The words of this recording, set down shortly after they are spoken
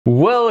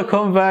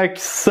Welcome back,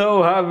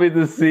 so happy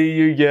to see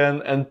you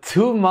again. And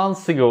 2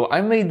 months ago I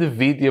made a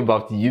video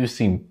about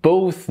using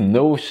both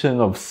Notion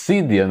and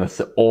Obsidian as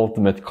the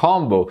ultimate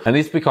combo, and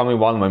it's becoming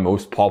one of my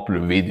most popular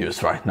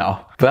videos right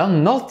now. But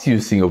I'm not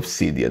using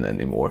Obsidian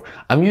anymore.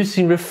 I'm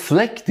using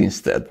Reflect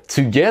instead,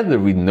 together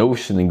with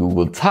Notion and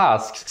Google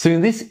Tasks. So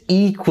in this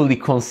equally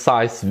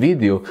concise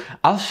video,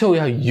 I'll show you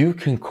how you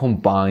can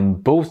combine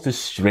both the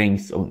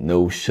strengths of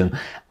Notion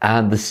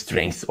and the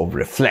strengths of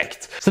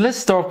Reflect. So let's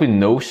start with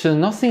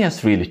Notion. Nothing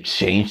has really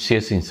changed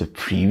here since the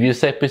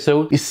previous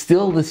episode. It's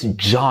still this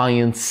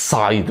giant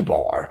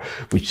sidebar,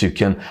 which you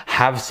can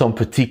have some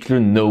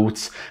particular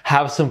notes,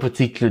 have some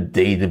particular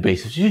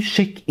databases. You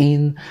check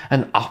in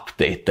and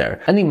update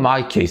there. And in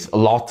my case, a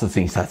lot of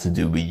things have to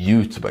do with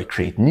YouTube. I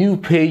create new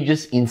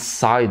pages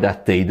inside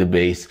that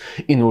database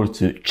in order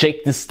to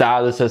check the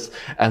statuses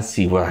and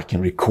see where I can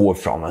record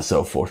from and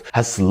so forth.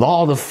 Has a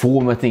lot of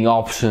formatting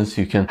options.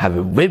 You can have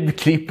a web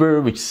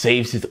clipper which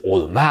saves it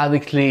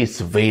automatically.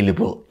 It's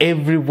available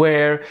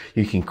everywhere.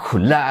 You can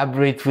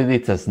collaborate with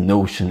it as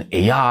Notion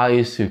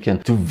AI, so you can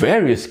do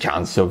various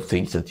kinds of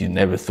things that you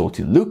never thought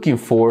you're looking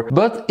for.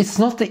 But it's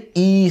not the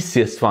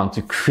easiest one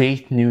to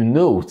create new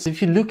notes.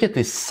 If you look at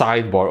this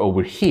sidebar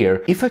over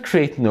here, if I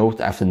create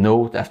note after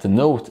note after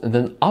note and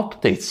then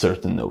update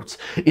certain notes,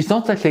 it's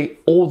not like they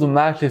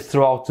automatically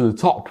throw out to the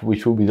top,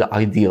 which will be the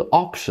ideal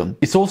option.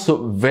 It's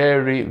also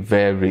very,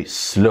 very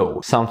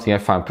slow, something I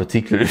find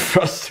particularly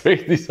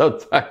frustrating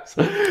sometimes.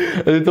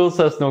 And it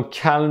also has no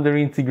calendar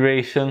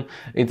integration.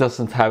 It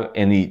doesn't have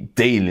any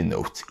daily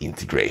note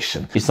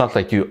integration. It's not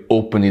like you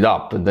open it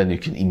up and then you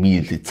can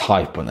immediately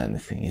type on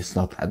anything. It's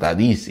not that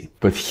easy.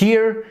 But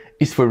here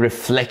is where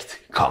Reflect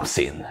comes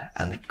in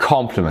and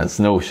complements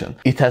Notion.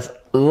 It has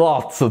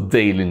lots of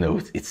daily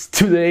notes. It's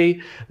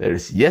today,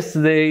 there's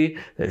yesterday,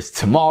 there's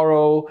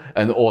tomorrow,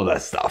 and all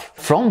that stuff.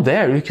 From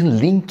there, you can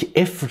link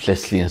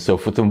effortlessly and so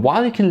forth. And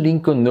while you can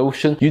link on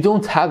Notion, you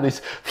don't have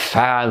this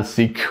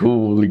fancy,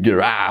 cool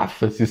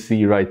graph as you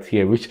see right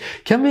here, which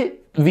can be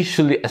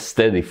visually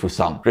aesthetic for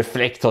some.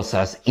 Reflect also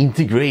has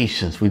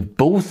integrations with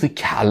both the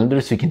calendar,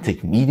 so you can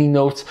take meeting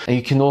notes, and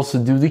you can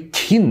also do the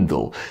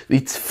Kindle.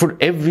 It's for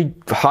every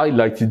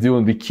highlight you do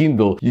on the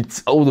Kindle,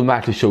 it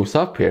automatically shows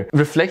up here.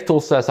 Reflect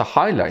also has a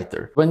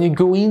highlighter. When you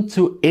go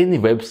into any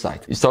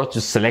website, you start to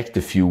select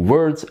a few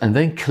words and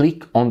then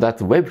click on that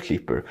web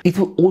clipper. It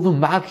will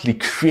automatically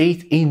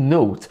create a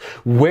note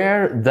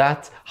where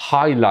that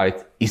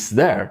highlight is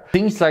there.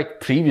 Things like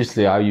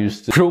previously I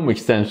used a Chrome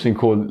extension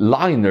called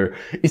Liner.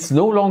 It's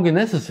no longer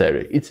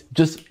necessary. It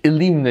just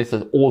eliminates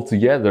it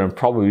altogether, and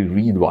probably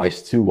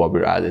Readwise too while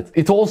we're at it.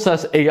 It also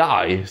has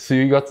AI, so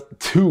you got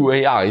 2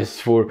 AIs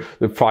for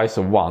the price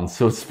of 1,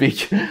 so to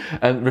speak.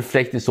 And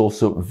Reflect is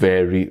also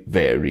very,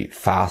 very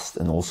fast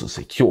and also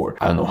secure.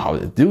 I don't know how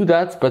they do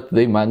that, but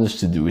they managed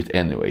to do it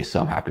anyway, so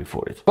I'm happy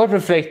for it. But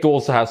Reflect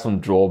also has some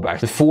drawbacks.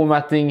 The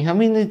formatting, I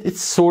mean,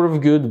 it's sort of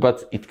good,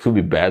 but it could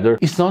be better.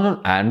 It's not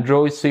on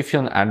Android, so if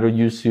you're an Android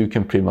user, you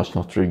can pretty much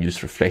not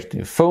use Reflect in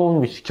your phone,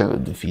 which kind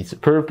of defeats the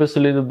purpose a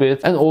little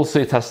bit. And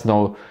also it has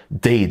no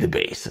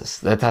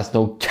databases, that has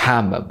no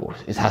Kanban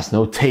boards, it has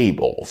no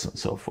tables and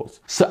so forth.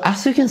 So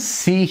as you can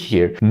see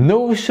here,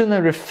 Notion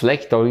and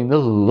Reflect are in a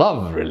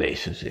love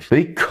relationship.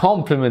 They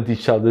complement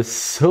each other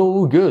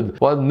so good.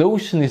 While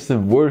Notion is the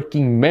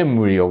working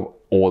memory of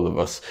all of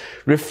us,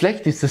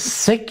 Reflect is the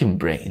second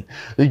brain,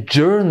 the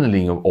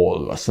journaling of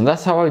all of us. And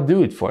that's how I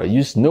do it for. I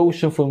use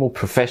Notion for more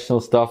professional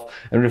stuff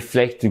and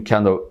Reflect to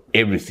kind of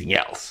everything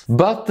else.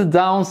 But the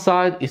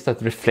downside is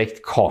that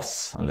Reflect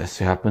costs, unless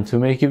you happen to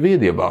make a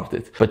video about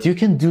it. But you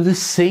can do the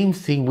same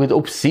thing with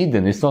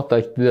Obsidian. It's not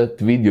like that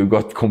video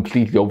got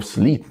completely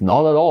obsolete,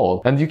 not at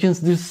all. And you can do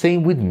the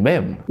same with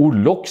Mem or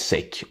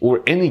Logseq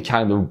or any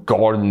kind of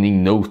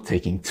gardening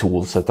note-taking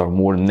tools that are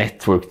more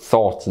networked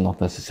thoughts and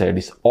not necessarily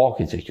this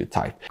architecture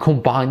type,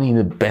 combining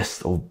the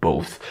best of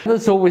both. And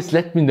as always,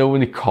 let me know in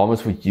the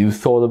comments what you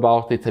thought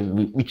about it,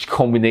 and which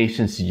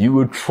combinations you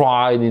have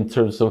tried in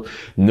terms of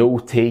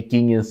note-taking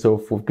and so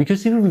forth,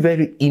 because it will be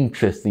very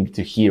interesting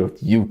to hear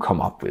what you come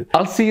up with.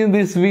 I'll see you in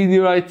this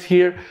video right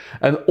here,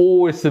 and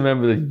always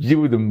remember that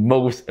you're the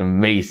most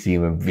amazing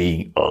human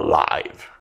being alive.